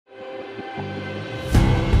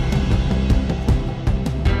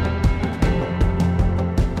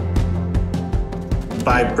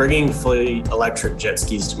By bringing fully electric jet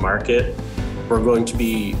skis to market, we're going to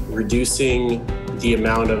be reducing the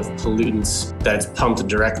amount of pollutants that's pumped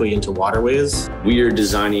directly into waterways. We are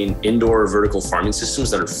designing indoor vertical farming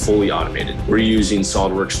systems that are fully automated. We're using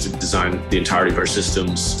Solidworks to design the entirety of our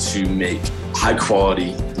systems to make high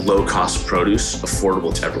quality, low cost produce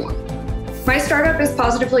affordable to everyone. My startup is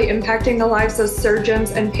positively impacting the lives of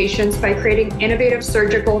surgeons and patients by creating innovative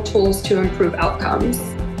surgical tools to improve outcomes.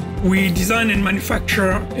 We design and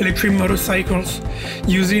manufacture electric motorcycles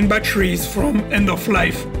using batteries from end of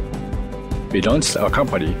life. We launched our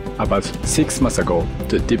company about 6 months ago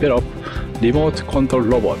to develop remote control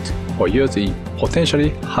robot for use in potentially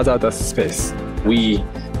hazardous space. We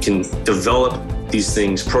can develop these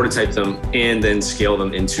things, prototype them, and then scale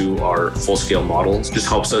them into our full-scale models. It just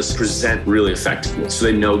helps us present really effectively so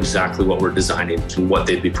they know exactly what we're designing and what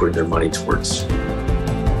they'd be putting their money towards.